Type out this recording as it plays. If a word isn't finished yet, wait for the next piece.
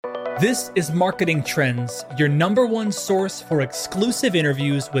This is Marketing Trends, your number one source for exclusive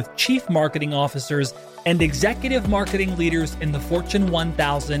interviews with chief marketing officers and executive marketing leaders in the Fortune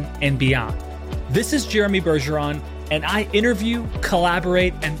 1000 and beyond. This is Jeremy Bergeron, and I interview,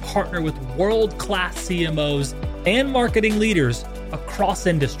 collaborate, and partner with world-class CMOs and marketing leaders across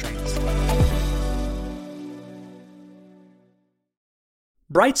industries.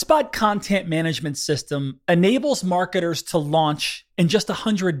 Brightspot Content Management System enables marketers to launch in just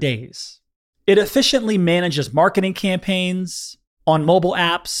 100 days. It efficiently manages marketing campaigns on mobile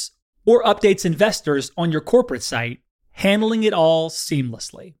apps or updates investors on your corporate site, handling it all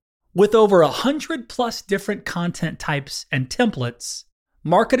seamlessly. With over 100 plus different content types and templates,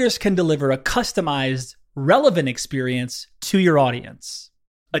 marketers can deliver a customized, relevant experience to your audience.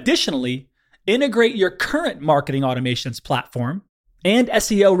 Additionally, integrate your current marketing automations platform and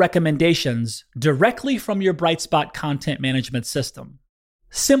SEO recommendations directly from your Brightspot content management system,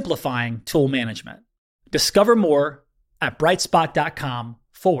 simplifying tool management. Discover more at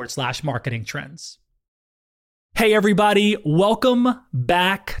brightspot.com/marketing trends. Hey everybody, welcome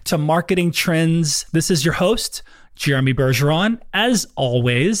back to Marketing Trends. This is your host, Jeremy Bergeron. As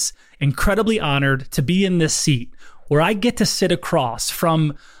always, incredibly honored to be in this seat where I get to sit across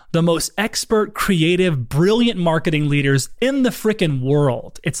from the most expert, creative, brilliant marketing leaders in the frickin'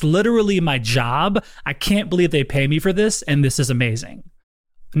 world. It's literally my job. I can't believe they pay me for this, and this is amazing.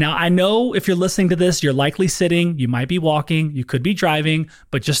 Now, I know if you're listening to this, you're likely sitting, you might be walking, you could be driving,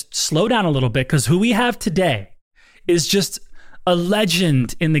 but just slow down a little bit because who we have today is just a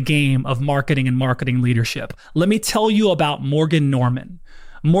legend in the game of marketing and marketing leadership. Let me tell you about Morgan Norman.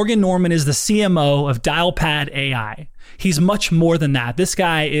 Morgan Norman is the CMO of Dialpad AI. He's much more than that. This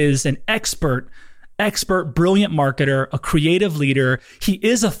guy is an expert, brilliant marketer, a creative leader. He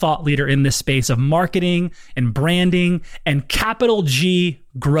is a thought leader in this space of marketing and branding and capital G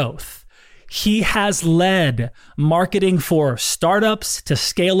growth. He has led marketing for startups to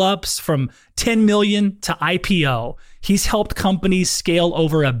scale-ups from 10 million to IPO. He's helped companies scale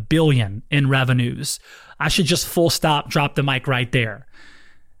over $1 billion in revenues. I should just full stop, drop the mic right there.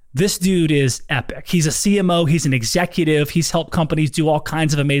 This dude is epic. He's a CMO. He's an executive. He's helped companies do all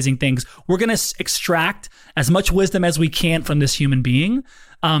kinds of amazing things. We're going to extract as much wisdom as we can from this human being.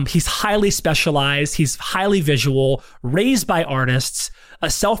 He's highly specialized. He's highly visual, raised by artists, a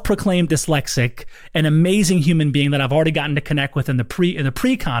self-proclaimed dyslexic, an amazing human being that I've already gotten to connect with in the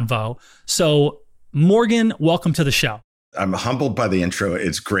pre-convo. So Morgan, welcome to the show. I'm humbled by the intro.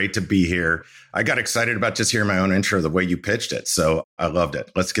 It's great to be here. I got excited about just hearing my own intro, the way you pitched it. So I loved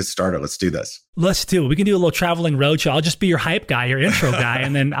it. Let's get started. Let's do this. Let's do it. We can do a little traveling roadshow. I'll just be your hype guy, your intro guy,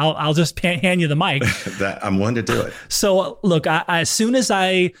 and then I'll just hand you the mic. I'm willing to do it. So look, as soon as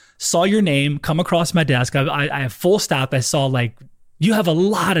I saw your name come across my desk, I full stop. I saw you have a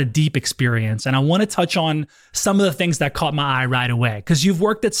lot of deep experience, and I want to touch on some of the things that caught my eye right away because you've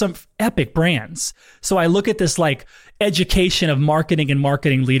worked at some epic brands. So I look at this education of marketing and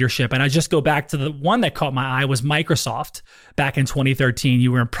marketing leadership, and I just go back to the one that caught my eye was Microsoft back in 2013.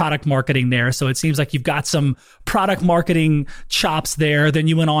 You were in product marketing there, so it seems like you've got some product marketing chops there. Then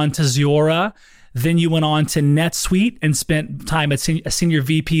you went on to Zuora. Then you went on to NetSuite and spent time as a senior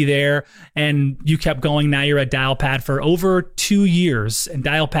VP there, and you kept going. Now you're at Dialpad for over 2 years, and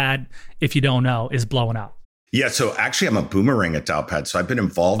Dialpad, if you don't know, is blowing up. Yeah, so actually I'm a boomerang at Dialpad. So I've been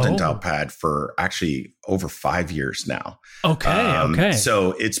involved in Dialpad for actually over 5 years now. Okay.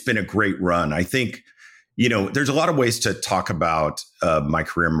 So it's been a great run. I think, there's a lot of ways to talk about my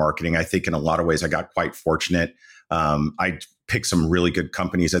career in marketing. I think in a lot of ways I got quite fortunate. I picked some really good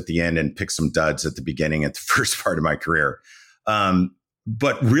companies at the end and picked some duds at the beginning at the first part of my career.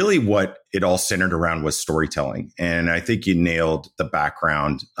 But really what it all centered around was storytelling. And I think you nailed the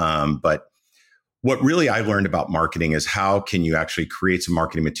background. But what really I learned about marketing is how can you actually create some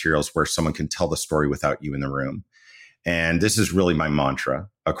marketing materials where someone can tell the story without you in the room. And this is really my mantra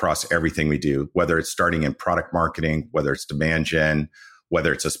across everything we do, whether it's starting in product marketing, whether it's demand gen,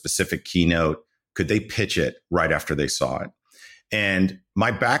 whether it's a specific keynote. Could they pitch it right after they saw it? And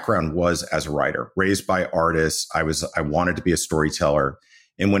my background was as a writer, raised by artists. I wanted to be a storyteller.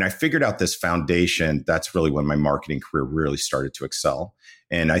 And when I figured out this foundation, that's really when my marketing career really started to excel.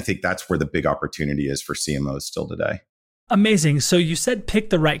 And I think that's where the big opportunity is for CMOs still today. Amazing. So you said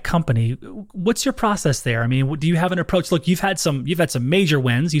pick the right company. What's your process there? I mean, do you have an approach? Look, you've had some major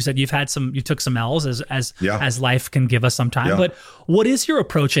wins. You said you took some L's as life can give us sometimes. Yeah. But what is your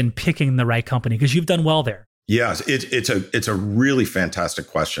approach in picking the right company? Because you've done well there. Yes, it's a really fantastic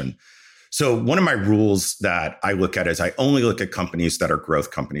question. So one of my rules that I look at is I only look at companies that are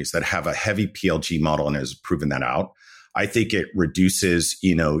growth companies that have a heavy PLG model and has proven that out. I think it reduces,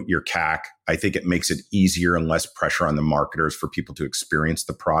 your CAC. I think it makes it easier and less pressure on the marketers for people to experience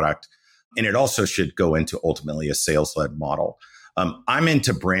the product. And it also should go into ultimately a sales-led model. I'm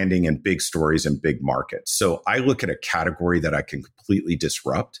into branding and big stories and big markets. So I look at a category that I can completely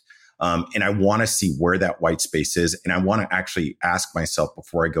disrupt. And I want to see where that white space is. And I want to actually ask myself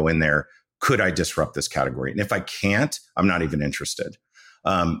before I go in there, could I disrupt this category? And if I can't, I'm not even interested.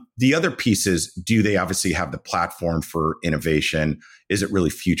 The other piece is, do they obviously have the platform for innovation? Is it really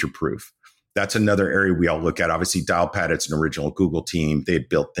future-proof? That's another area we all look at. Obviously, Dialpad, it's an original Google team. They had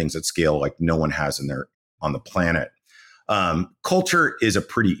built things at scale like no one has on the planet. Culture is a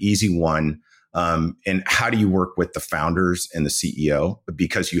pretty easy one. And how do you work with the founders and the CEO?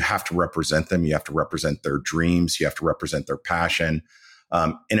 Because you have to represent them. You have to represent their dreams. You have to represent their passion.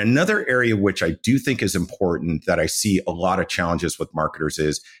 And another area which I do think is important that I see a lot of challenges with marketers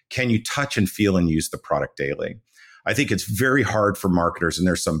is, can you touch and feel and use the product daily? I think it's very hard for marketers, and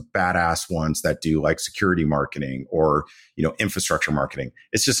there's some badass ones that do like security marketing or, infrastructure marketing.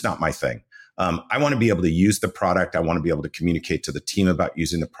 It's just not my thing. I want to be able to use the product. I want to be able to communicate to the team about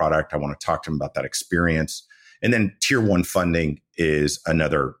using the product. I want to talk to them about that experience. And then tier one funding is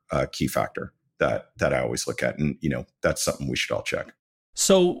another key factor that I always look at. And, that's something we should all check.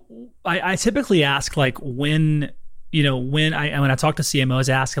 So I typically ask when I talk to CMOs,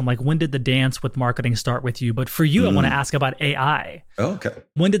 I ask them when did the dance with marketing start with you? But for you, I want to ask about AI. Okay.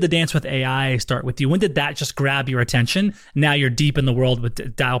 When did the dance with AI start with you? When did that just grab your attention? Now you're deep in the world with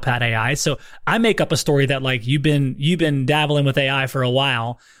Dialpad AI. So I make up a story that you've been dabbling with AI for a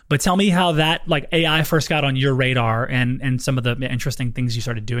while, but tell me how that AI first got on your radar and some of the interesting things you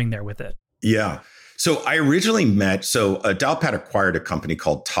started doing there with it. Yeah. So I originally Dialpad acquired a company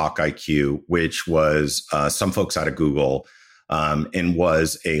called Talk IQ, which was some folks out of Google, and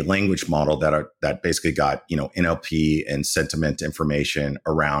was a language model that basically got NLP and sentiment information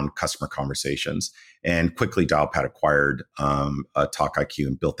around customer conversations. And quickly, Dialpad acquired Talk IQ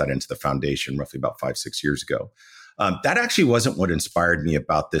and built that into the foundation roughly about 5-6 years ago. That actually wasn't what inspired me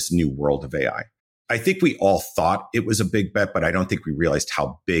about this new world of AI. I think we all thought it was a big bet, but I don't think we realized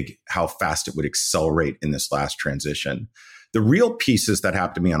how fast it would accelerate in this last transition. The real pieces that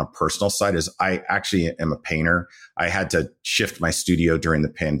happened to me on a personal side is I actually am a painter. I had to shift my studio during the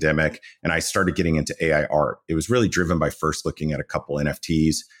pandemic, and I started getting into AI art. It was really driven by first looking at a couple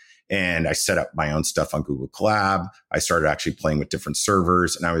NFTs, and I set up my own stuff on Google Collab. I started actually playing with different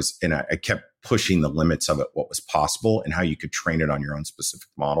servers, and I kept pushing the limits of it, what was possible and how you could train it on your own specific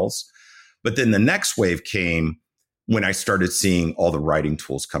models. But then the next wave came when I started seeing all the writing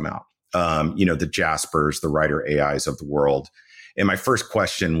tools come out, the Jaspers, the writer AIs of the world. And my first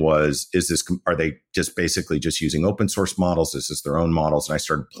question was, are they just basically just using open source models? Is this their own models? And I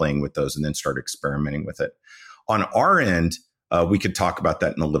started playing with those and then started experimenting with it. On our end, we could talk about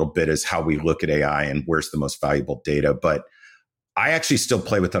that in a little bit, as how we look at AI and where's the most valuable data. But I actually still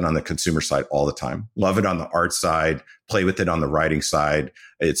play with it on the consumer side all the time. Love it on the art side, play with it on the writing side.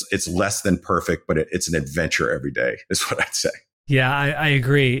 It's less than perfect, but it's an adventure every day, is what I'd say. Yeah, I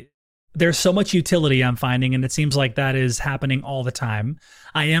agree. There's so much utility I'm finding, and it seems like that is happening all the time.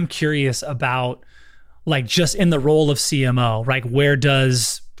 I am curious about just in the role of CMO, where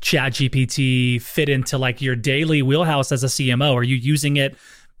does ChatGPT fit into your daily wheelhouse as a CMO? Are you using it,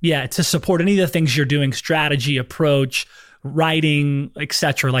 to support any of the things you're doing, strategy, approach, writing,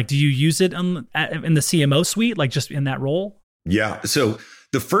 etc.? Do you use it in the CMO suite, just in that role? Yeah. So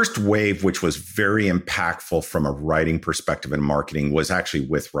the first wave, which was very impactful from a writing perspective and marketing, was actually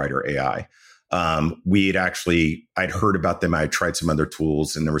with Writer AI. I'd heard about them. I had tried some other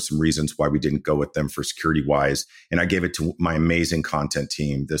tools, and there were some reasons why we didn't go with them for security wise. And I gave it to my amazing content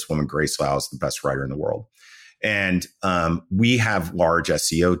team. This woman, Grace Lau, is the best writer in the world. And we have large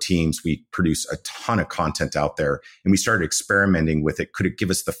SEO teams. We produce a ton of content out there, and we started experimenting with it. Could it give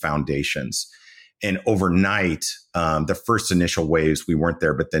us the foundations? And overnight, the first initial waves, we weren't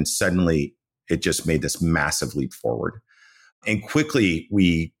there, but then suddenly it just made this massive leap forward. And quickly,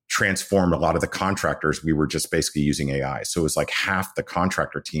 we transformed a lot of the contractors. We were just basically using AI. So it was half the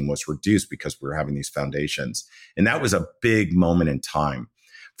contractor team was reduced because we were having these foundations. And that was a big moment in time.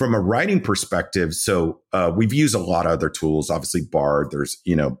 From a writing perspective, so we've used a lot of other tools. Obviously, Bard. There's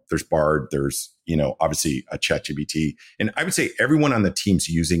Bard. There's obviously a ChatGPT, and I would say everyone on the team's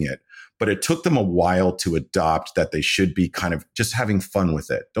using it. But it took them a while to adopt that they should be kind of just having fun with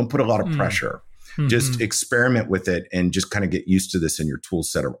it. Don't put a lot of pressure. Mm-hmm. Just experiment with it and just kind of get used to this in your tool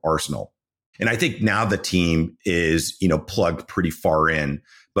set or arsenal. And I think now the team is, plugged pretty far in,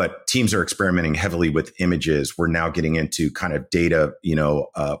 but teams are experimenting heavily with images. We're now getting into kind of data,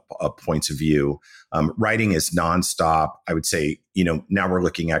 points of view. Writing is nonstop. I would say, now we're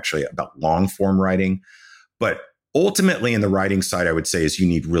looking actually about long form writing, but ultimately in the writing side, I would say is you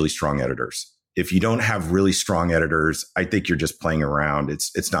need really strong editors. If you don't have really strong editors, I think you're just playing around.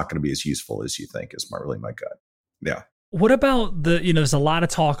 It's not going to be as useful as you think is my gut. Yeah. What about there's a lot of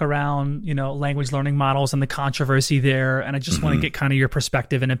talk around, language learning models and the controversy there. And I just want to get kind of your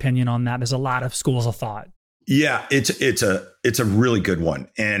perspective and opinion on that. There's a lot of schools of thought. Yeah, it's a really good one.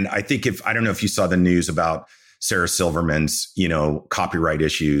 And I think I don't know if you saw the news about Sarah Silverman's, copyright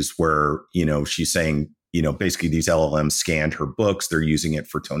issues where, she's saying, basically these LLMs scanned her books. They're using it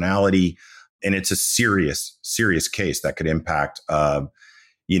for tonality. And it's a serious, serious case that could impact,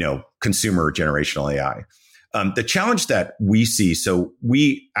 consumer generational AI. The challenge that we see, so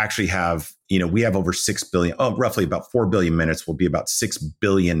we actually have, we have over 6 billion, roughly about 4 billion minutes will be about 6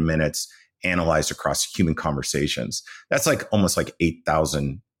 billion minutes analyzed across human conversations. That's almost like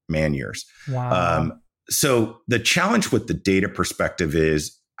 8,000 man years. Wow. So the challenge with the data perspective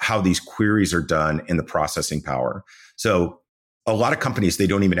is how these queries are done in the processing power. So a lot of companies, they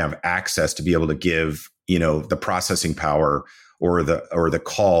don't even have access to be able to give, the processing power or the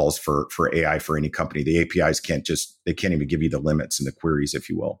calls for AI for any company. The APIs can't even give you the limits and the queries, if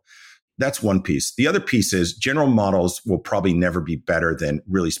you will. That's one piece. The other piece is general models will probably never be better than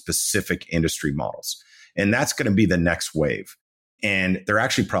really specific industry models. And that's going to be the next wave. And they're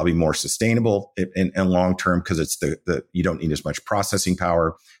actually probably more sustainable in long term because it's you don't need as much processing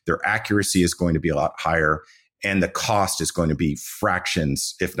power. Their accuracy is going to be a lot higher. And the cost is going to be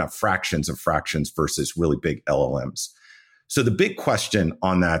fractions, if not fractions of fractions versus really big LLMs. So the big question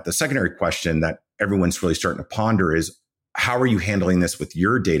on that, the secondary question that everyone's really starting to ponder is, how are you handling this with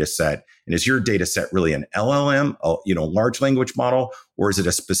your data set? And is your data set really an LLM, large language model, or is it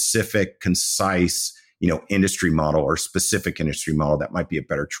a specific, concise, industry model or specific industry model that might be a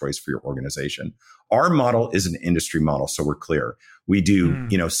better choice for your organization? Our model is an industry model, so we're clear. We do,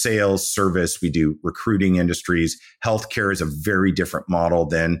 sales, service, we do recruiting industries. Healthcare is a very different model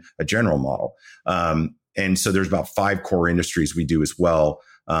than a general model. And so there's about 5 core industries we do as well.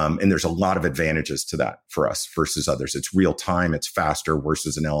 And there's a lot of advantages to that for us versus others. It's real time, it's faster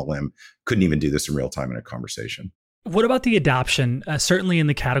versus an LLM. Couldn't even do this in real time in a conversation. What about the adoption? Certainly in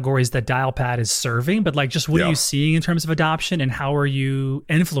the categories that Dialpad is serving, but just what are you seeing in terms of adoption and how are you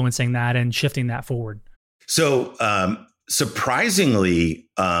influencing that and shifting that forward? So surprisingly,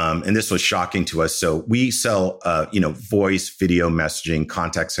 and this was shocking to us. So we sell, voice, video messaging,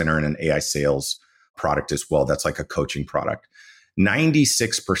 contact center, and an AI sales product as well. That's like a coaching product.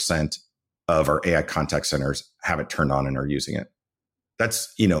 96% of our AI contact centers have it turned on and are using it.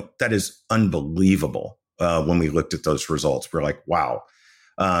 That's, that is unbelievable. When we looked at those results, we're like, wow.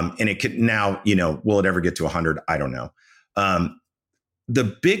 And it could now, will it ever get to 100? I don't know. The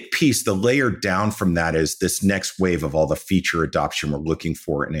big piece, the layer down from that is this next wave of all the feature adoption we're looking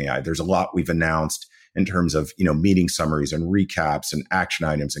for in AI. There's a lot we've announced in terms of, meeting summaries and recaps and action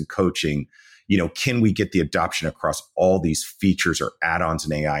items and coaching. Can we get the adoption across all these features or add-ons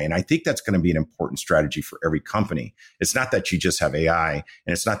in AI? And I think that's going to be an important strategy for every company. It's not that you just have AI, and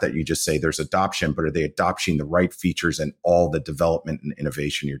it's not that you just say there's adoption, but are they adopting the right features and all the development and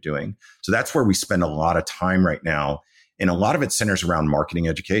innovation you're doing? So that's where we spend a lot of time right now. And a lot of it centers around marketing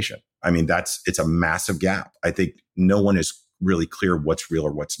education. I mean, it's a massive gap. I think no one is really clear what's real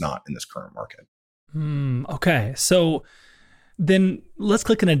or what's not in this current market. Okay. So then let's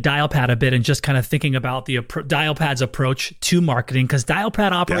click into Dialpad a bit and just kind of thinking about the Dialpad's approach to marketing, because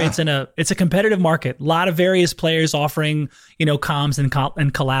Dialpad operates it's a competitive market. A lot of various players offering, comms and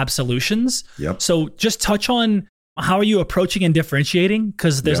collab solutions. Yep. So just touch on how are you approaching and differentiating?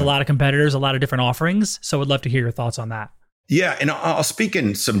 Because there's a lot of competitors, a lot of different offerings. So I'd love to hear your thoughts on that. Yeah. And I'll speak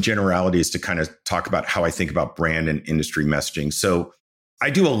in some generalities to kind of talk about how I think about brand and industry messaging. So I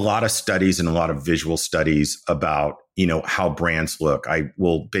do a lot of studies and a lot of visual studies about, how brands look. I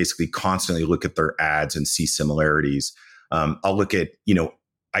will basically constantly look at their ads and see similarities. I'll look at,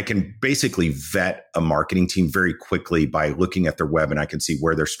 I can basically vet a marketing team very quickly by looking at their web, and I can see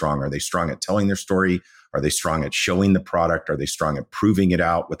where they're strong. Are they strong at telling their story? Are they strong at showing the product? Are they strong at proving it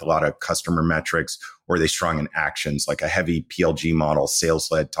out with a lot of customer metrics? Or are they strong in actions, like a heavy PLG model,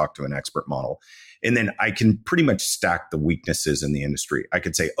 sales-led, talk to an expert model? And then I can pretty much stack the weaknesses in the industry. I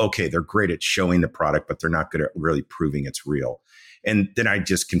could say, okay, they're great at showing the product, but they're not good at really proving it's real. And then I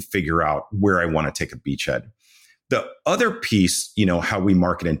just can figure out where I want to take a beachhead. The other piece, how we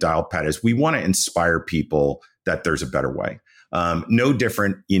market in Dialpad is we want to inspire people that there's a better way. No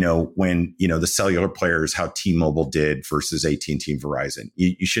different, when, the cellular players, how T-Mobile did versus AT&T and Verizon.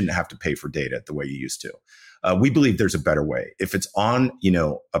 You shouldn't have to pay for data the way you used to. We believe there's a better way. If it's on,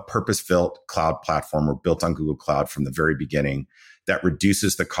 a purpose-built cloud platform or built on Google Cloud from the very beginning, that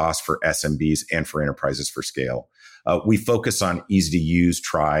reduces the cost for SMBs and for enterprises for scale. We focus on easy to use,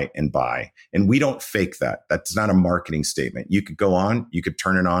 try, and buy. And we don't fake that. That's not a marketing statement. You could go on, you could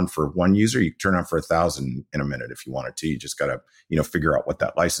turn it on for one user, you could turn it on for 1,000 in a minute if you wanted to. You just got to, figure out what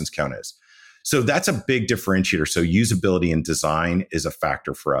that license count is. So that's a big differentiator. So usability and design is a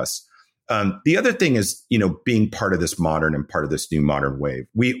factor for us. The other thing is, being part of this modern and part of this new modern wave.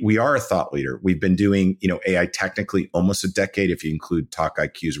 We are a thought leader. We've been doing, AI technically almost a decade, if you include Talk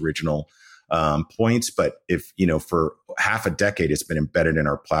IQ's original points. But if, for half a decade, it's been embedded in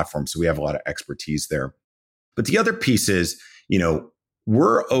our platform. So we have a lot of expertise there. But the other piece is,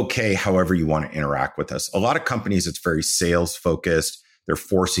 we're okay however you want to interact with us. A lot of companies, it's very sales focused. They're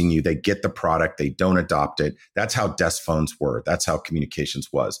forcing you. They get the product. They don't adopt it. That's how desk phones were. That's how communications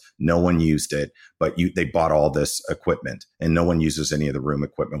was. No one used it, but they bought all this equipment and no one uses any of the room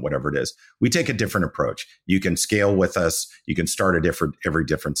equipment, whatever it is. We take a different approach. You can scale with us. You can start every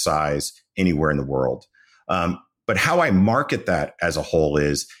different size anywhere in the world. But how I market that as a whole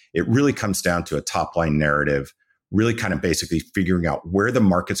is it really comes down to a top line narrative, really kind of basically figuring out where the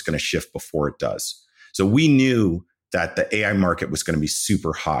market's going to shift before it does. So we knew that the AI market was going to be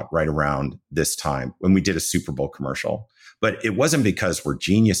super hot right around this time when we did a Super Bowl commercial. But it wasn't because we're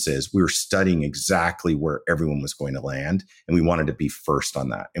geniuses. We were studying exactly where everyone was going to land, and we wanted to be first on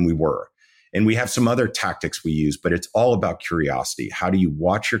that, and we were. And we have some other tactics we use, but it's all about curiosity. How do you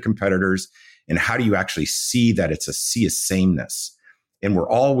watch your competitors, and how do you actually see that it's a sea of sameness? And we're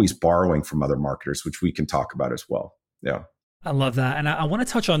always borrowing from other marketers, which we can talk about as well. Yeah. I love that. And I want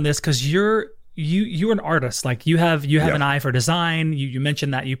to touch on this because you're an artist. Like you have an eye for design. You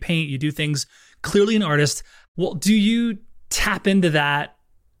mentioned that you paint, you do things, clearly an artist. Well, do you tap into that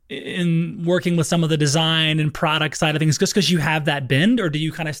in working with some of the design and product side of things just because you have that bend, or do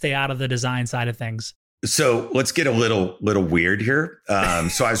you kind of stay out of the design side of things? So let's get a little weird here.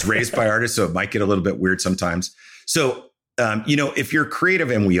 So I was raised by artists, so it might get a little bit weird sometimes. So, if you're creative,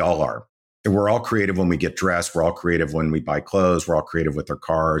 and we all are, and we're all creative when we get dressed, we're all creative when we buy clothes, we're all creative with our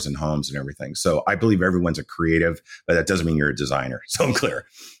cars and homes and everything. So I believe everyone's a creative, but that doesn't mean you're a designer. So I'm clear.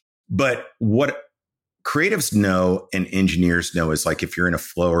 But what creatives know and engineers know is like if you're in a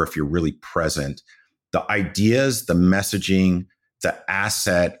flow or if you're really present, the ideas, the messaging, the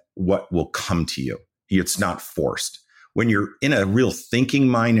asset, what will come to you. It's not forced. When you're in a real thinking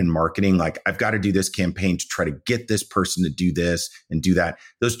mind in marketing, like I've got to do this campaign to try to get this person to do this and do that,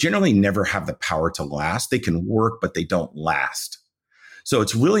 those generally never have the power to last. They can work, but they don't last. So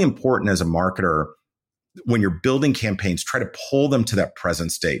it's really important as a marketer, when you're building campaigns, try to pull them to that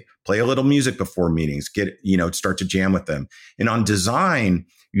present state. Play a little music before meetings, start to jam with them. And on design,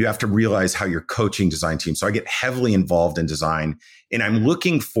 you have to realize how you're coaching design teams. So I get heavily involved in design, and I'm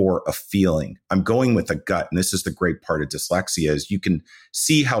looking for a feeling. I'm going with a gut. And this is the great part of dyslexia is you can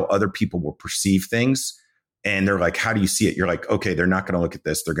see how other people will perceive things. And they're like, how do you see it? You're like, okay, they're not going to look at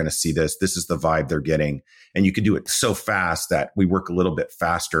this. They're going to see this. This is the vibe they're getting. And you can do it so fast that we work a little bit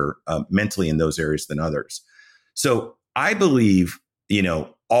faster mentally in those areas than others. So I believe,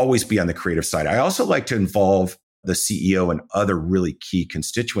 always be on the creative side. I also like to involve the CEO and other really key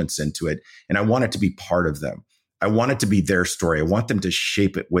constituents into it. And I want it to be part of them. I want it to be their story. I want them to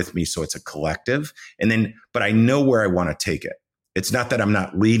shape it with me. So it's a collective. But I know where I want to take it. It's not that I'm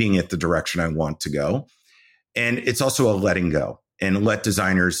not leading it the direction I want to go. And it's also a letting go and let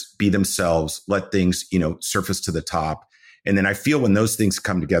designers be themselves, let things, surface to the top. And then I feel when those things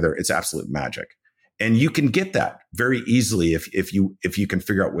come together, it's absolute magic. And you can get that very easily if you can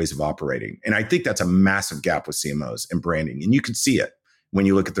figure out ways of operating. And I think that's a massive gap with CMOs and branding. And you can see it when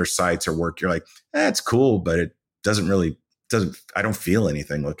you look at their sites or work. You're like, it's cool, but it I don't feel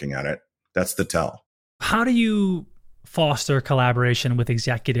anything looking at it. That's the tell. How do you foster collaboration with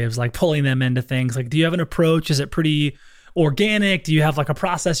executives, like pulling them into things? Like, do you have an approach? Is it pretty organic? Do you have like a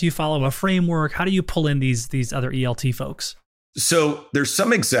process you follow, a framework? How do you pull in these other ELT folks? So there's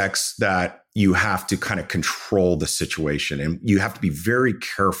some execs that you have to kind of control the situation, and you have to be very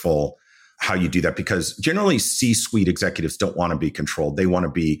careful how you do that, because generally C-suite executives don't want to be controlled. They want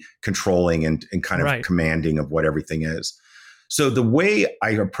to be controlling and kind of commanding of what everything is. So the way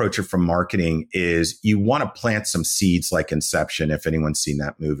I approach it from marketing is you want to plant some seeds like Inception, if anyone's seen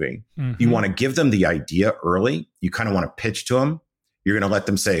that movie. Mm-hmm. You want to give them the idea early. You kind of want to pitch to them. You're going to let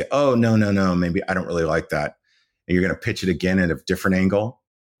them say, oh, no, maybe I don't really like that. And you're going to pitch it again at a different angle.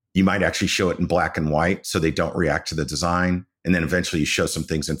 You might actually show it in black and white so they don't react to the design. And then eventually you show some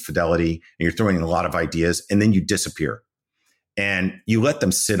things in fidelity and you're throwing in a lot of ideas and then you disappear and you let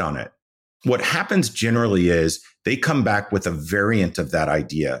them sit on it. What happens generally is they come back with a variant of that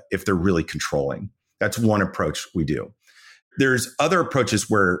idea if they're really controlling. That's one approach we do. There's other approaches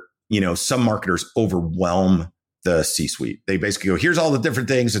where, some marketers overwhelm the C-suite. They basically go, here's all the different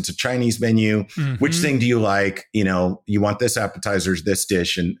things. It's a Chinese menu. Mm-hmm. Which thing do you like? You want this appetizer, this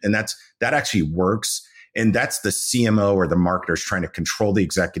dish. And that actually works. And that's the CMO or the marketers trying to control the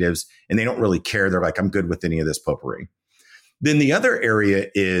executives. And they don't really care. They're like, I'm good with any of this potpourri. Then the other area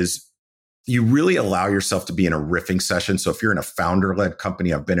is you really allow yourself to be in a riffing session. So if you're in a founder-led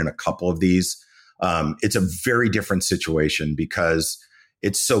company, I've been in a couple of these. It's a very different situation because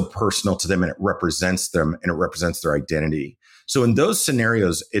it's so personal to them and it represents them and it represents their identity. So in those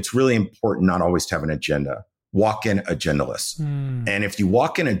scenarios, it's really important not always to have an agenda. Walk in agendaless. And if you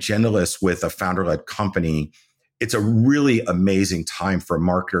walk in agendaless with a founder-led company, it's a really amazing time for a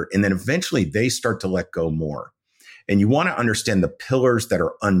marketer. And then eventually they start to let go more. And you want to understand the pillars that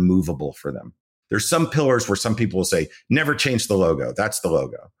are unmovable for them. There's some pillars where some people will say, never change the logo. That's the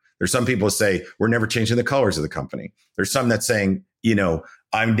logo. There's some people who say, we're never changing the colors of the company. There's some that's saying,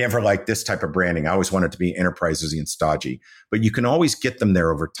 I'm never like this type of branding. I always want it to be enterprisey and stodgy. But you can always get them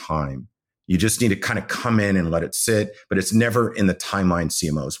there over time. You just need to kind of come in and let it sit. But it's never in the timeline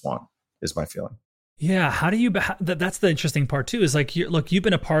CMOs want, is my feeling. Yeah. How do you, that's the interesting part too, is like, you've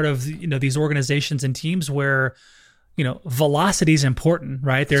been a part of, these organizations and teams where, velocity is important,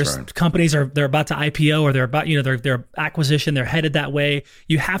 right? There's right. Companies they're about to IPO or they're about, their acquisition, they're headed that way.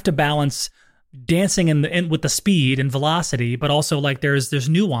 You have to balance dancing in with the speed and velocity, but also like there's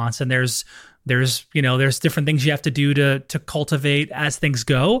nuance and there's different things you have to do to cultivate as things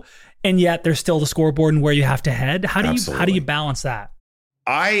go. And yet there's still the scoreboard and where you have to head. How do you balance that?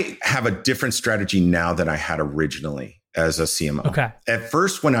 I have a different strategy now than I had originally as a CMO. Okay. At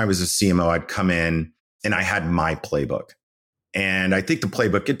first, when I was a CMO, I'd come in and I had my playbook. And I think the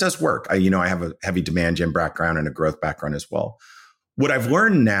playbook, it does work. I have a heavy demand gen background and a growth background as well. What I've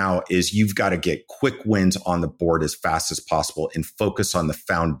learned now is you've got to get quick wins on the board as fast as possible and focus on the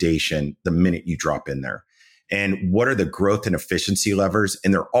foundation the minute you drop in there. And what are the growth and efficiency levers?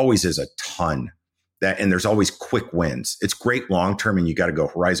 And there always is a ton. And there's always quick wins. It's great long-term and you got to go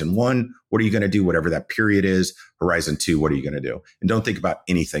horizon 1. What are you going to do? Whatever that period is. Horizon 2, what are you going to do? And don't think about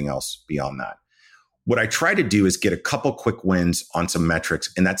anything else beyond that. What I try to do is get a couple quick wins on some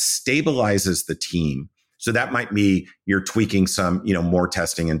metrics and that stabilizes the team. So that might be you're tweaking some, more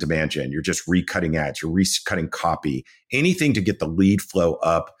testing in demand gen. You're just recutting ads, you're recutting copy, anything to get the lead flow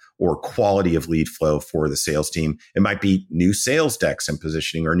up or quality of lead flow for the sales team. It might be new sales decks and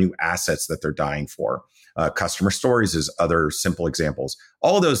positioning or new assets that they're dying for. Customer stories is other simple examples.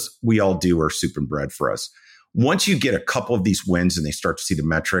 All of those we all do are soup and bread for us. Once you get a couple of these wins and they start to see the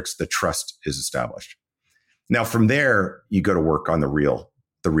metrics, the trust is established. Now, from there, you go to work on the real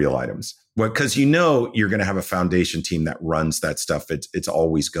items. Because you're going to have a foundation team that runs that stuff. It's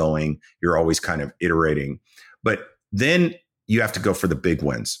always going. You're always kind of iterating. But then you have to go for the big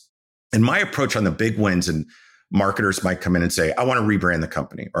wins. And my approach on the big wins, and marketers might come in and say, I want to rebrand the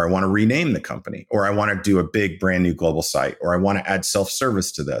company, or I want to rename the company, or I want to do a big brand new global site, or I want to add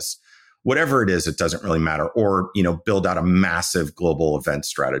self-service to this. Whatever it is, it doesn't really matter. Or, build out a massive global event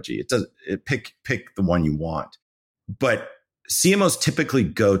strategy. Pick the one you want. But CMOs typically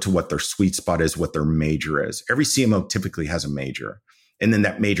go to what their sweet spot is, what their major is. Every CMO typically has a major, and then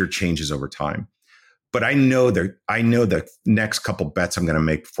that major changes over time. But I know the next couple bets I'm going to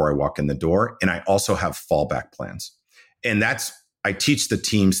make before I walk in the door, and I also have fallback plans. And I teach the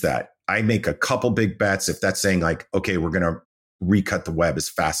teams that I make a couple big bets. If that's saying like, okay, we're going to recut the web as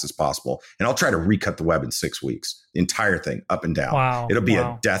fast as possible, and I'll try to recut the web in 6 weeks, the entire thing up and down. Wow. It'll be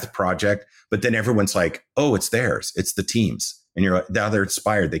a death project, but then everyone's like, oh, it's theirs. It's the team's. And you're now they're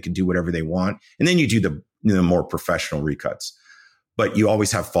inspired. They can do whatever they want. And then you do the more professional recuts, but you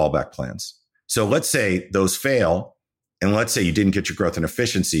always have fallback plans. So let's say those fail. And let's say you didn't get your growth and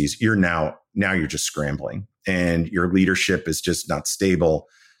efficiencies. Now you're just scrambling and your leadership is just not stable.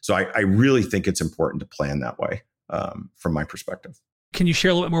 So I really think it's important to plan that way from my perspective. Can you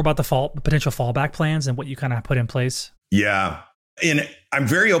share a little bit more about the potential fallback plans and what you kind of put in place? Yeah. And I'm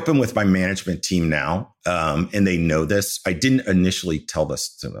very open with my management team now, and they know this. I didn't initially tell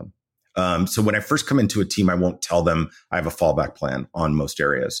this to them. So when I first come into a team, I won't tell them I have a fallback plan on most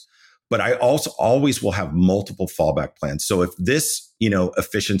areas. But I also always will have multiple fallback plans. So if this,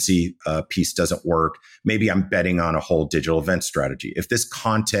 efficiency piece doesn't work, maybe I'm betting on a whole digital event strategy. If this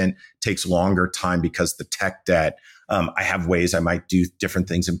content takes longer time because the tech debt I have ways I might do different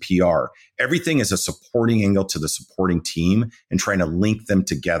things in PR. Everything is a supporting angle to the supporting team and trying to link them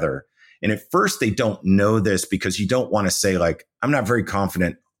together. And at first they don't know this because you don't want to say like, I'm not very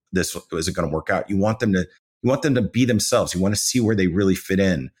confident this isn't going to work out. You want them to be themselves. You want to see where they really fit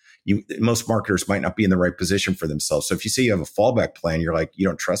in. Most marketers might not be in the right position for themselves. So if you say you have a fallback plan, you're like, you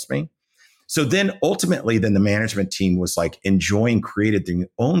don't trust me. So then ultimately, the management team was like created their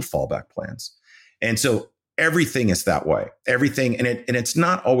own fallback plans. And so everything is that way. Everything. And it's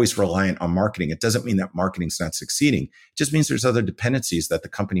not always reliant on marketing. It doesn't mean that marketing's not succeeding. It just means there's other dependencies that the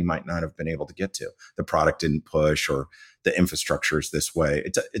company might not have been able to get to. The product didn't push or the infrastructure is this way.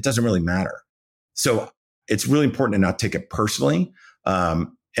 It doesn't really matter. So it's really important to not take it personally.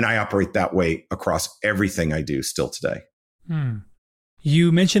 And I operate that way across everything I do still today.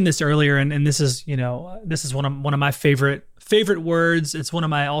 You mentioned this earlier, and this is one of my favorite words. It's one of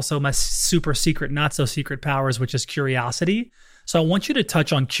my super secret, not so secret powers, which is curiosity. So I want you to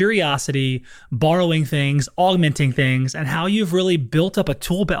touch on curiosity, borrowing things, augmenting things, and how you've really built up a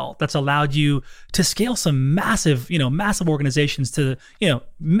tool belt that's allowed you to scale some massive organizations to,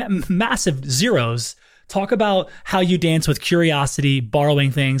 massive zeros. Talk about how you dance with curiosity,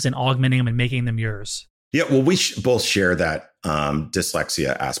 borrowing things and augmenting them and making them yours. Yeah, well, we both share that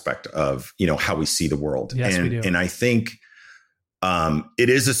dyslexia aspect of, how we see the world. Yes, we do. And I think it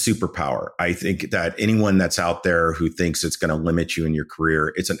is a superpower. I think that anyone that's out there who thinks it's going to limit you in your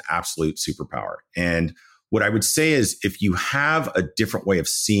career, it's an absolute superpower. And what I would say is if you have a different way of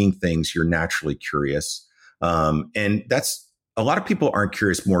seeing things, you're naturally curious. And that's a lot of people aren't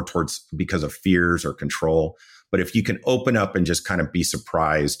curious more because of fears or control. But if you can open up and just kind of be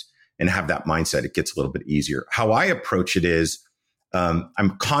surprised and have that mindset, it gets a little bit easier. How I approach it is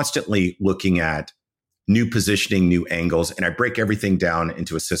I'm constantly looking at new positioning, new angles, and I break everything down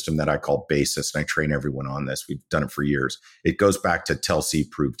into a system that I call BASIS, and I train everyone on this. We've done it for years. It goes back to tell, see,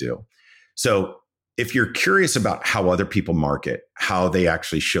 prove, do. So if you're curious about how other people market, how they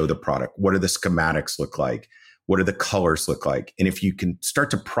actually show the product, what do the schematics look like? What do the colors look like? And if you can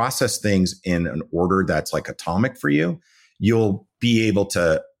start to process things in an order that's like atomic for you, you'll be able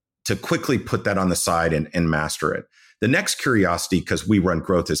to quickly put that on the side and master it. The next curiosity, because we run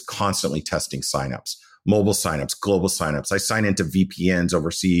growth, is constantly testing signups, mobile signups, global signups. I sign into VPNs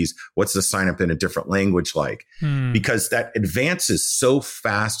overseas. What's the signup in a different language like? Because that advances so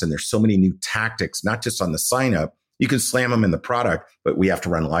fast and there's so many new tactics, not just on the signup. You can slam them in the product, but we have to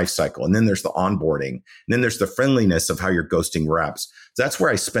run life cycle. And then there's the onboarding. And then there's the friendliness of how you're ghosting reps. So that's where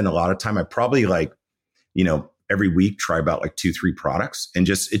I spend a lot of time. I probably every week try about 2-3 products and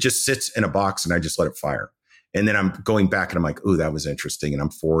it just sits in a box and I just let it fire. And then I'm going back and I'm like, oh, that was interesting. And I'm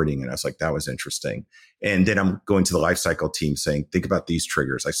forwarding and I was like, that was interesting. And then I'm going to the life cycle team saying, think about these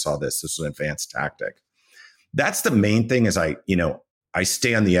triggers. I saw this. This was an advanced tactic. That's the main thing is I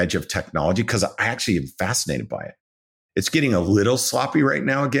stay on the edge of technology because I actually am fascinated by it. It's getting a little sloppy right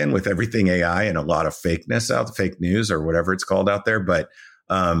now again with everything AI and a lot of fake news or whatever it's called out there. But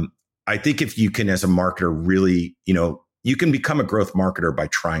I think if you can, as a marketer, really, you can become a growth marketer by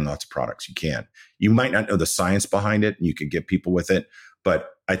trying lots of products. You can. You might not know the science behind it and you can get people with it,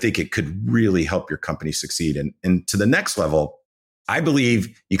 but I think it could really help your company succeed. And to the next level, I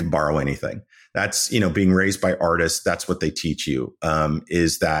believe you can borrow anything. That's, being raised by artists. That's what they teach you,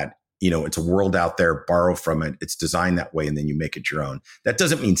 is that, it's a world out there, borrow from it. It's designed that way. And then you make it your own. That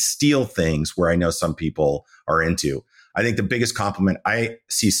doesn't mean steal things where I know some people are into. I think the biggest compliment, I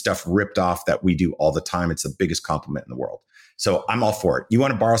see stuff ripped off that we do all the time. It's the biggest compliment in the world. So I'm all for it. You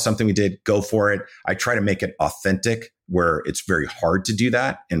want to borrow something we did, go for it. I try to make it authentic where it's very hard to do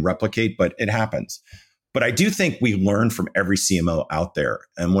that and replicate, but it happens. But I do think we learn from every CMO out there.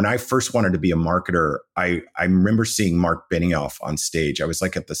 And when I first wanted to be a marketer, I remember seeing Mark Benioff on stage. I was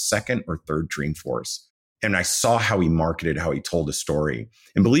like at the second or third Dreamforce. And I saw how he marketed, how he told a story.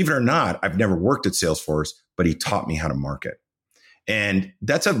 And believe it or not, I've never worked at Salesforce, but he taught me how to market. And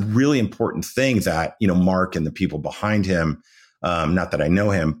that's a really important thing that, Mark and the people behind him, not that I know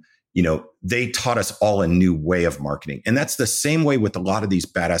him, they taught us all a new way of marketing. And that's the same way with a lot of these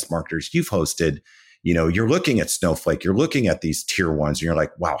badass marketers you've hosted. You're looking at Snowflake, you're looking at these tier ones and you're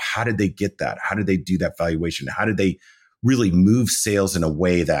like, wow, how did they get that? How did they do that valuation? How did they really move sales in a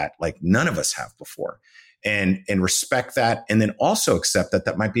way that none of us have before? And respect that. And then also accept that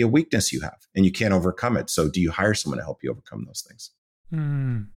that might be a weakness you have and you can't overcome it. So do you hire someone to help you overcome those things?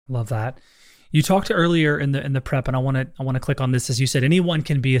 Love that. You talked earlier in the prep, and I want to click on this as you said, anyone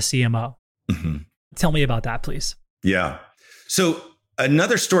can be a CMO. Mm-hmm. Tell me about that, please. Yeah. So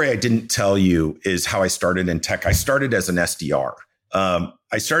another story I didn't tell you is how I started in tech. I started as an SDR.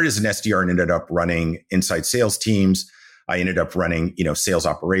 I started as an SDR and ended up running inside sales teams. I ended up running, sales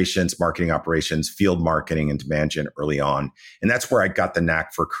operations, marketing operations, field marketing, and demand gen early on. And that's where I got the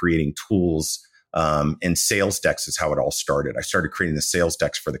knack for creating tools. And sales decks is how it all started. I started creating the sales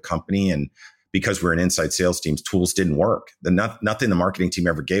decks for the company. And because we're an inside sales team, tools didn't work. Nothing the marketing team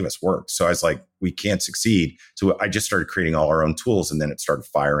ever gave us worked. So I was like, we can't succeed. So I just started creating all our own tools, and then it started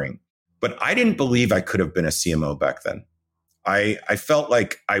firing. But I didn't believe I could have been a CMO back then. I felt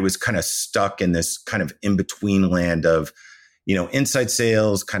like I was kind of stuck in this kind of in-between land of, inside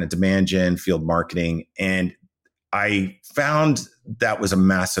sales, kind of demand gen, field marketing. And I found that was a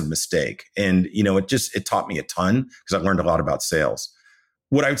massive mistake. And, it taught me a ton because I learned a lot about sales.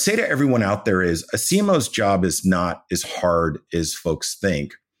 What I would say to everyone out there is a CMO's job is not as hard as folks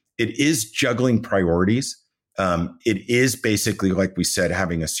think. It is juggling priorities. It is basically, like we said,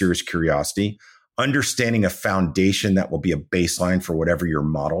 having a serious curiosity, understanding a foundation that will be a baseline for whatever your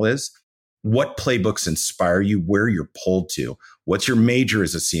model is. What playbooks inspire you, where you're pulled to, what's your major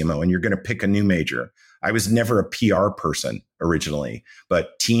as a CMO, and you're going to pick a new major. I was never a PR person originally,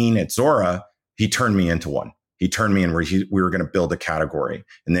 but Teen at Zora, he turned me into one. He turned me in where we were going to build a category.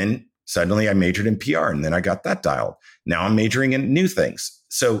 And then suddenly I majored in PR, and then I got that dialed. Now I'm majoring in new things.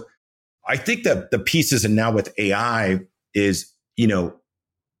 So I think that the pieces, and now with AI is,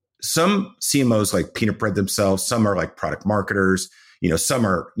 some CMOs like peanut bread themselves. Some are like product marketers. Some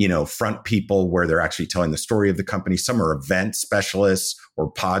are, front people where they're actually telling the story of the company. Some are event specialists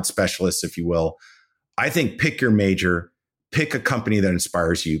or pod specialists, if you will. I think pick your major, pick a company that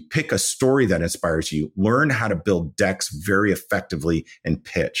inspires you, pick a story that inspires you, learn how to build decks very effectively and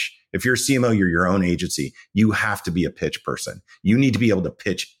pitch. If you're a CMO, you're your own agency. You have to be a pitch person. You need to be able to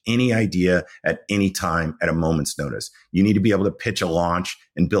pitch any idea at any time at a moment's notice. You need to be able to pitch a launch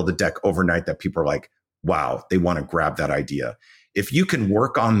and build a deck overnight that people are like, wow, they want to grab that idea. If you can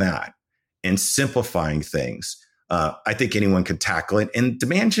work on that and simplifying things, I think anyone can tackle it. And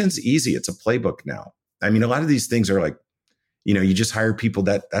demand gen's easy. It's a playbook now. I mean, a lot of these things are like, you just hire people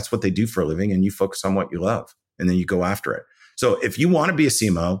that's what they do for a living, and you focus on what you love, and then you go after it. So if you want to be a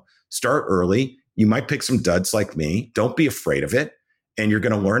CMO, start early. You might pick some duds like me. Don't be afraid of it. And you're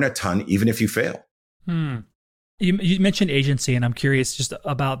going to learn a ton, even if you fail. You mentioned agency, and I'm curious just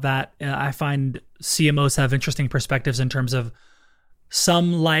about that. I find CMOs have interesting perspectives in terms of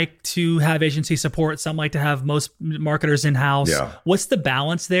some like to have agency support. Some like to have most marketers in-house. Yeah. What's the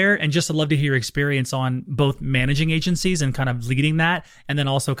balance there? And just I'd love to hear your experience on both managing agencies and kind of leading that, and then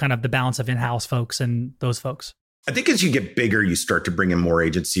also kind of the balance of in-house folks and those folks. I think as you get bigger, you start to bring in more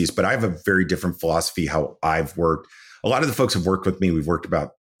agencies, but I have a very different philosophy how I've worked. A lot of the folks have worked with me. We've worked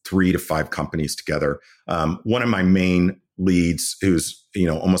about 3 to 5 companies together. One of my main leads, who's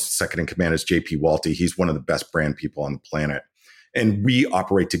almost second in command, is JP Walty. He's one of the best brand people on the planet. And we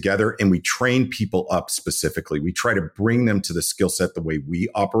operate together, and we train people up specifically. We try to bring them to the skill set the way we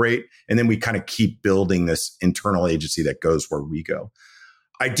operate. And then we kind of keep building this internal agency that goes where we go.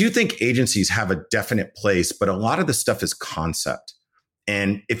 I do think agencies have a definite place, but a lot of the stuff is concept.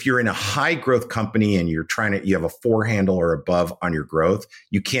 And if you're in a high growth company and you have a 4 handle or above on your growth,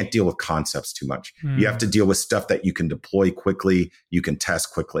 you can't deal with concepts too much. You have to deal with stuff that you can deploy quickly, you can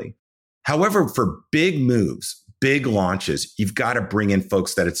test quickly. However, for big moves, big launches, you've got to bring in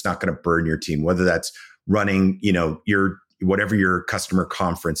folks that it's not going to burden your team, whether that's running, whatever your customer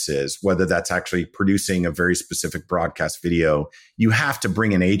conference is, whether that's actually producing a very specific broadcast video. You have to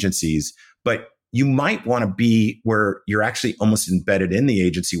bring in agencies, but you might want to be where you're actually almost embedded in the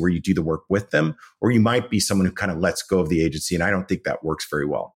agency where you do the work with them, or you might be someone who kind of lets go of the agency. And I don't think that works very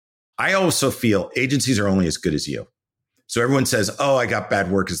well. I also feel agencies are only as good as you. So everyone says, oh, I got bad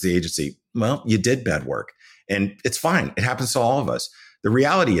work as the agency. Well, you did bad work, and it's fine. It happens to all of us. The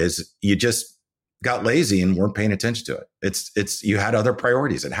reality is you just got lazy and weren't paying attention to it. It's you had other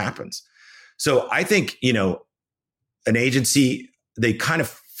priorities. It happens. So I think, an agency, they kind of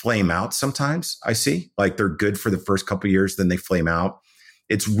flame out sometimes. I see, like, they're good for the first couple of years, then they flame out.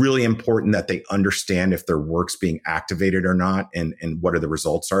 It's really important that they understand if their work's being activated or not, and what are the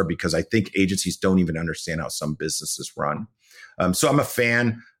results are, because I think agencies don't even understand how some businesses run. So I'm a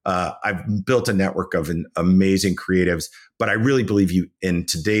fan. I've built a network of amazing creatives, but I really believe in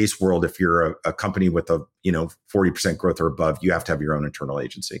today's world, if you're a company with a 40% growth or above, you have to have your own internal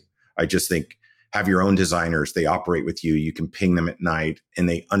agency. I just think have your own designers. They operate with you. You can ping them at night, and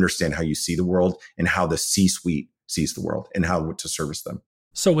they understand how you see the world and how the C-suite sees the world and how to service them.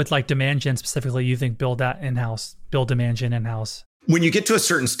 So with like demand gen specifically, you think build that in-house, build demand gen in-house? When you get to a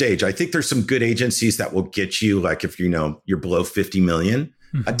certain stage, I think there's some good agencies that will get you, like if you're below 50 million,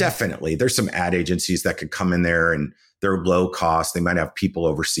 definitely. There's some ad agencies that could come in there and They're low cost. They might have people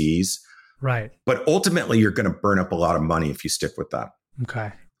overseas. Right. But ultimately, you're going to burn up a lot of money if you stick with that.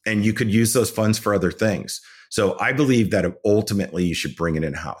 Okay. And you could use those funds for other things. So I believe that ultimately you should bring it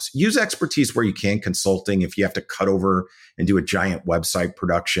in-house. Use expertise where you can, consulting. If you have to cut over and do a giant website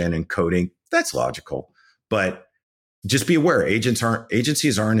production and coding, that's logical. But just be aware,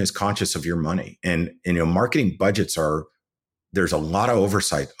 agencies aren't as conscious of your money. And marketing budgets there's a lot of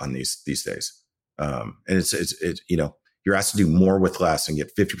oversight on these days. And it's you're asked to do more with less and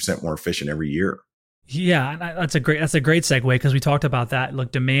get 50% more efficient every year. Yeah, that's a great segue because we talked about that.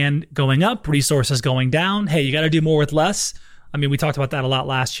 Look, demand going up, resources going down. Hey, you got to do more with less. I mean, we talked about that a lot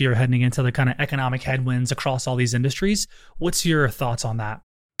last year heading into the kind of economic headwinds across all these industries. What's your thoughts on that?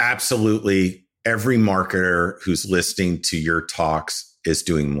 Absolutely. Every marketer who's listening to your talks is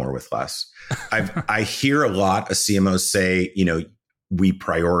doing more with less. I hear a lot of CMOs say, we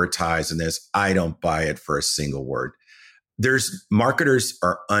prioritize in this. I don't buy it for a single word. Marketers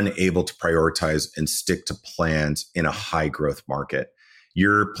are unable to prioritize and stick to plans in a high growth market.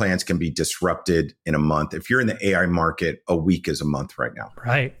 Your plans can be disrupted in a month. If you're in the AI market, a week is a month right now.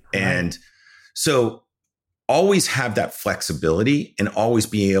 Right. And so always have that flexibility and always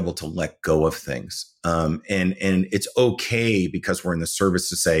be able to let go of things. And it's okay because we're in the service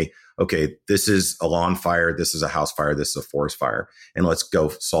to say, okay, this is a lawn fire, this is a house fire, this is a forest fire, and let's go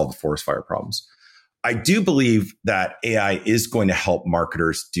solve the forest fire problems. I do believe that AI is going to help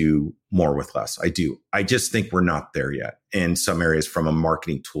marketers do more with less. I do. I just think we're not there yet in some areas from a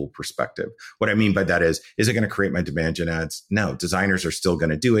marketing tool perspective. What I mean by that is it going to create my demand gen ads? No, designers are still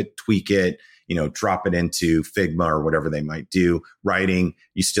going to do it, tweak it, drop it into Figma or whatever they might do. Writing,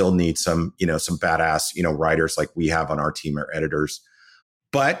 you still need some badass, writers like we have on our team or editors.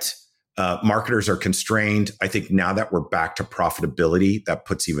 But marketers are constrained. I think now that we're back to profitability, that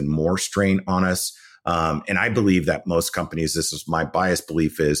puts even more strain on us. And I believe that most companies, this is my biased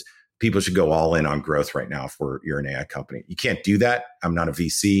belief, is people should go all in on growth right now if you're an AI company. You can't do that. I'm not a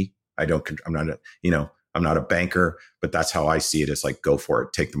VC. I'm not a banker, but that's how I see it. It's like, go for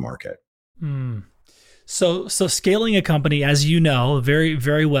it, take the market. So scaling a company, as you know, very,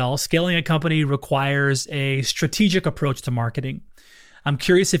 very well, scaling a company requires a strategic approach to marketing. I'm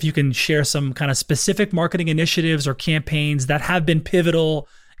curious if you can share some kind of specific marketing initiatives or campaigns that have been pivotal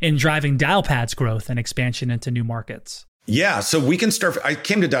in driving Dialpad's growth and expansion into new markets. Yeah, so we can start. I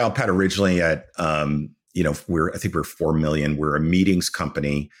came to Dialpad originally at, I think we're 4 million. We're a meetings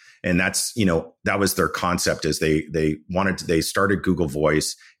company, and that's that was their concept. Is they started Google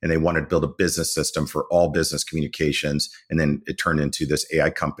Voice and they wanted to build a business system for all business communications, and then it turned into this AI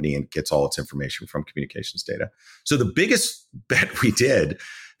company and gets all its information from communications data. So the biggest bet we did,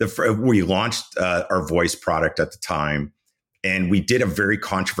 we launched our voice product at the time. And we did a very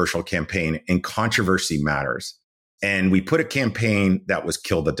controversial campaign, and controversy matters. And we put a campaign that was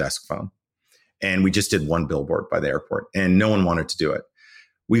kill the desk phone. And we just did one billboard by the airport, and no one wanted to do it.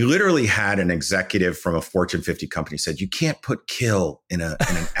 We literally had an executive from a Fortune 50 company said, you can't put kill in an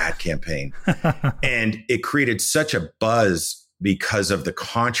ad campaign. And it created such a buzz because of the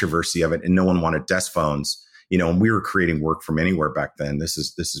controversy of it. And no one wanted desk phones, and we were creating work from anywhere back then. This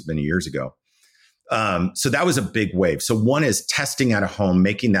is many years ago. So that was a big wave. So one is testing out of home,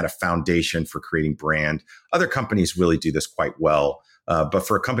 making that a foundation for creating brand. Other companies really do this quite well. But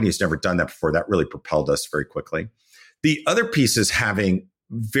for a company who's never done that before, that really propelled us very quickly. The other piece is having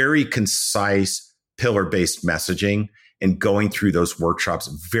very concise pillar-based messaging and going through those workshops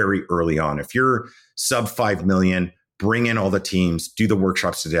very early on. If you're sub 5 million, bring in all the teams, do the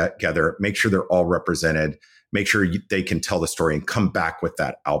workshops together, make sure they're all represented, make sure they can tell the story and come back with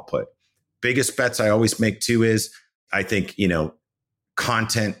that output. Biggest bets I always make too is I think,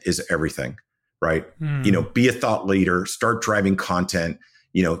 content is everything, right? Be a thought leader, start driving content,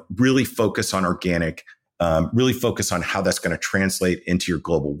 really focus on organic, really focus on how that's going to translate into your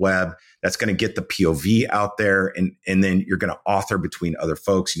global web. That's going to get the POV out there. And then you're going to author between other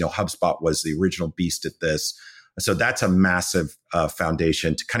folks. HubSpot was the original beast at this. So that's a massive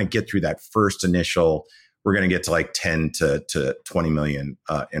foundation to kind of get through that first initial, we're going to get to like 10 to 20 million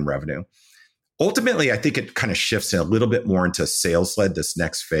in revenue. Ultimately, I think it kind of shifts a little bit more into sales-led this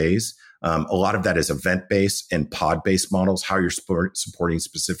next phase. A lot of that is event-based and pod-based models, how you're supporting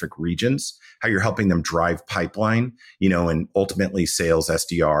specific regions, how you're helping them drive pipeline, and ultimately sales,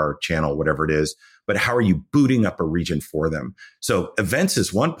 SDR, channel, whatever it is. But how are you booting up a region for them? So events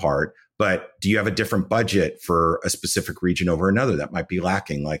is one part, but do you have a different budget for a specific region over another that might be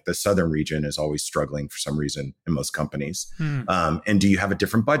lacking? Like the Southern region is always struggling for some reason in most companies. And do you have a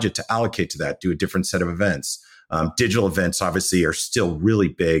different budget to allocate to that? Do a different set of events? Digital events obviously are still really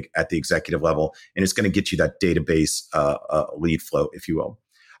big at the executive level, and it's going to get you that database lead flow, if you will.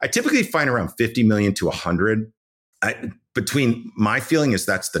 I typically find around 50 million to 100. Between my feeling is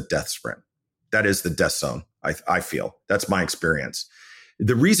that's the death sprint. That is the death zone. I feel that's my experience.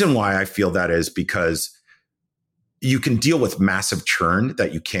 The reason why I feel that is because you can deal with massive churn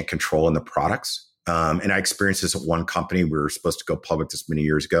that you can't control in the products. And I experienced this at one company. We were supposed to go public this many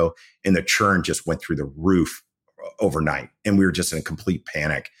years ago, and the churn just went through the roof overnight. And we were just in a complete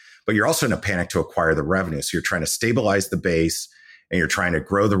panic. But you're also in a panic to acquire the revenue. So you're trying to stabilize the base, and you're trying to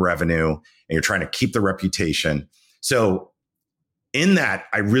grow the revenue, and you're trying to keep the reputation. So in that,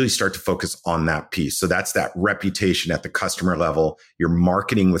 I really start to focus on that piece. So that's that reputation at the customer level. You're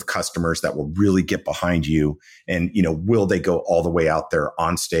marketing with customers that will really get behind you. And, will they go all the way out there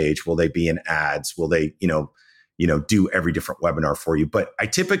on stage? Will they be in ads? Will they, do every different webinar for you? But I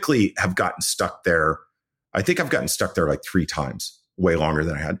typically have gotten stuck there. I think I've gotten stuck there like 3 times, way longer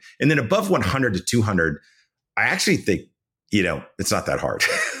than I had. And then above 100 to 200, I actually think, it's not that hard.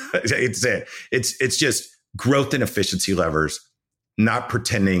 It's just growth and efficiency levers, not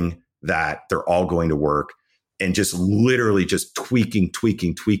pretending that they're all going to work, and just literally just tweaking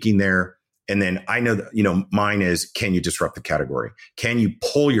there. And then I know that, mine is, can you disrupt the category? Can you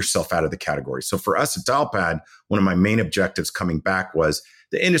pull yourself out of the category? So for us at Dialpad, one of my main objectives coming back was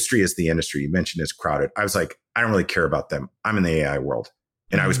the industry is the industry. You mentioned it's crowded. I was like, I don't really care about them. I'm in the AI world.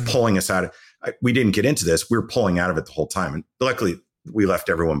 And I was pulling us out. We didn't get into this. We were pulling out of it the whole time. And luckily we left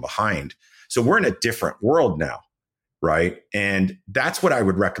everyone behind. So we're in a different world now. Right. And that's what I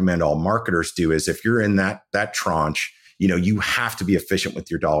would recommend all marketers do is if you're in that tranche, you have to be efficient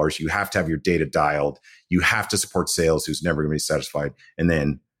with your dollars. You have to have your data dialed. You have to support sales who's never going to be satisfied. And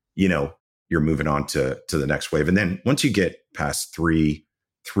then, you're moving on to the next wave. And then once you get past 3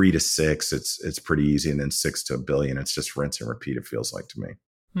 to 6, it's pretty easy. And then 6 to $1 billion, it's just rinse and repeat. It feels like to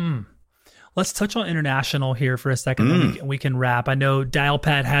me. Let's touch on international here for a second. Then we can wrap. I know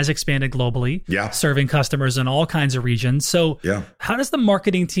Dialpad has expanded globally, serving customers in all kinds of regions. So how does the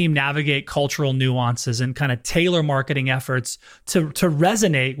marketing team navigate cultural nuances and kind of tailor marketing efforts to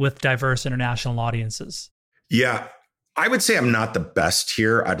resonate with diverse international audiences? Yeah, I would say I'm not the best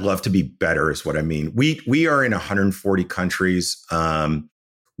here. I'd love to be better is what I mean. We are in 140 countries.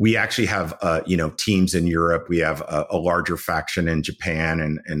 We actually have, teams in Europe. We have a larger faction in Japan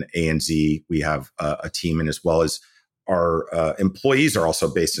and ANZ. We have a team in, as well as our employees are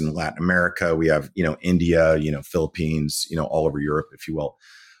also based in Latin America. We have, India, Philippines, all over Europe, if you will.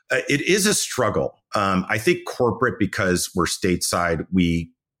 It is a struggle. I think corporate, because we're stateside,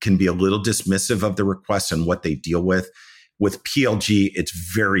 we can be a little dismissive of the requests and what they deal with. With PLG, it's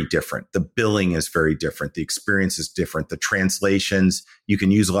very different. The billing is very different. The experience is different. The translations, you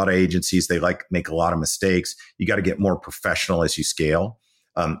can use a lot of agencies. They make a lot of mistakes. You got to get more professional as you scale.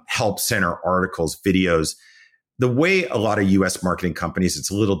 Help center, articles, videos. The way a lot of US marketing companies,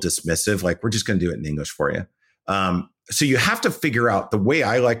 it's a little dismissive. Like, we're just going to do it in English for you. So you have to figure out, the way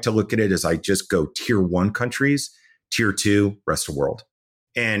I like to look at it is I just go tier 1 countries, tier 2, rest of the world.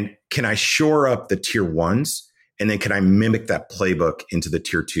 And can I shore up the tier 1s? And then can I mimic that playbook into the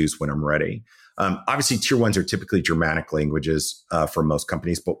tier 2s when I'm ready? Obviously, tier 1s are typically Germanic languages for most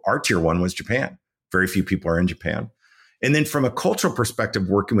companies, but our tier 1 was Japan. Very few people are in Japan. And then from a cultural perspective,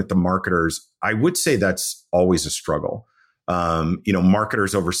 working with the marketers, I would say that's always a struggle.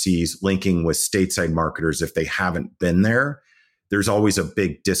 Marketers overseas linking with stateside marketers, if they haven't been there, there's always a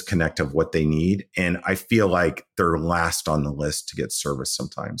big disconnect of what they need. And I feel like they're last on the list to get service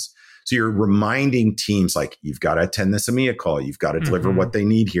sometimes. So you're reminding teams, like, you've got to attend this EMEA call. You've got to deliver what they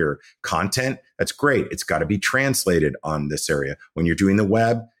need here. Content, that's great. It's got to be translated on this area. When you're doing the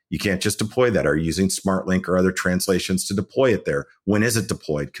web, you can't just deploy that. Are you using SmartLink or other translations to deploy it there? When is it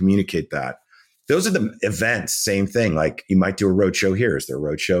deployed? Communicate that. Those are the events. Same thing. Like, you might do a roadshow here. Is there a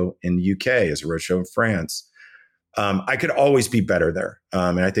roadshow in the UK? Is there a roadshow in France? I could always be better there.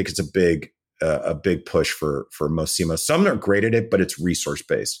 And I think it's a big push for most CMOs. Some are great at it, but it's resource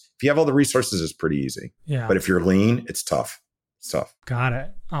based. If you have all the resources, it's pretty easy. Yeah. But if you're lean, it's tough. It's tough. Got it.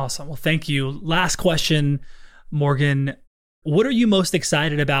 Awesome. Well, thank you. Last question, Morgan. What are you most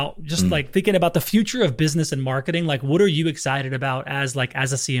excited about? Just like thinking about the future of business and marketing. Like, what are you excited about as a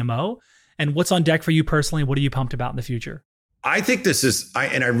CMO? And what's on deck for you personally? What are you pumped about in the future? I think this is,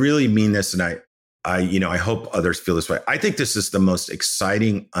 and I really mean this, and I hope others feel this way. I think this is the most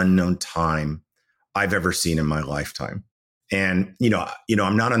exciting unknown time I've ever seen in my lifetime. And,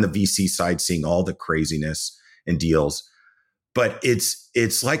 I'm not on the VC side seeing all the craziness and deals, but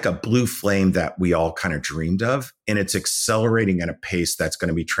it's like a blue flame that we all kind of dreamed of, and it's accelerating at a pace that's going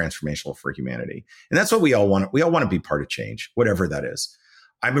to be transformational for humanity. And that's what we all want. We all want to be part of change, whatever that is.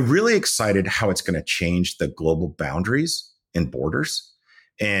 I'm really excited how it's going to change the global boundaries and borders.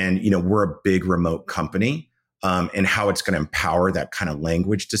 And, we're a big remote company, and how it's going to empower that kind of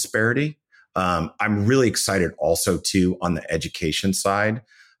language disparity. I'm really excited also too on the education side.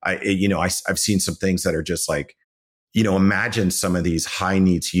 I've seen some things that are just like, imagine some of these high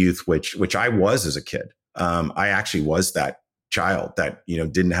needs youth, which I was as a kid. I actually was that child that,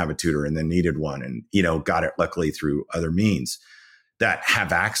 didn't have a tutor and then needed one and, got it luckily through other means that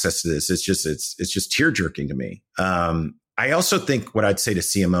have access to this. It's just tear jerking to me. I also think what I'd say to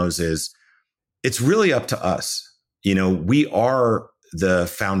CMOs is it's really up to us. We are the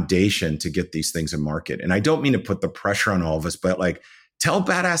foundation to get these things in market. And I don't mean to put the pressure on all of us, but like, tell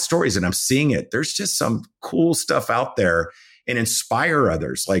badass stories. And I'm seeing it. There's just some cool stuff out there, and inspire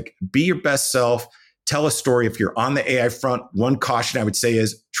others. Like, be your best self. Tell a story. If you're on the AI front, one caution I would say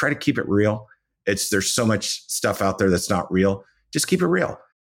is try to keep it real. There's so much stuff out there that's not real. Just keep it real.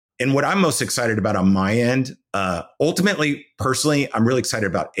 And what I'm most excited about on my end, ultimately, personally, I'm really excited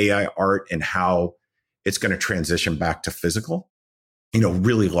about AI art and how it's going to transition back to physical,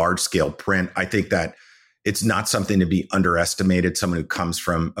 really large scale print. I think that it's not something to be underestimated, someone who comes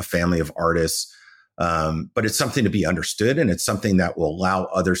from a family of artists, but it's something to be understood, and it's something that will allow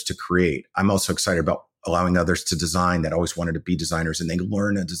others to create. I'm also excited about allowing others to design that always wanted to be designers, and they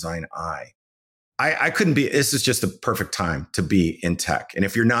learn a design eye. I couldn't be, this is just the perfect time to be in tech. And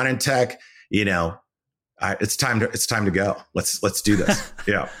if you're not in tech, it's time to go. Let's do this.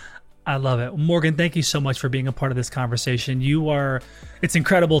 Yeah. I love it. Morgan, thank you so much for being a part of this conversation. It's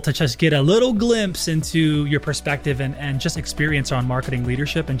incredible to just get a little glimpse into your perspective and just experience on marketing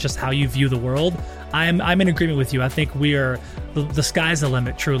leadership and just how you view the world. I'm in agreement with you. I think the sky's the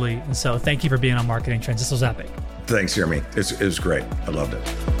limit, truly. And so thank you for being on Marketing Trends. This was epic. Thanks, Jeremy. It was great. I loved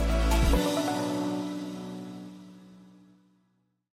it.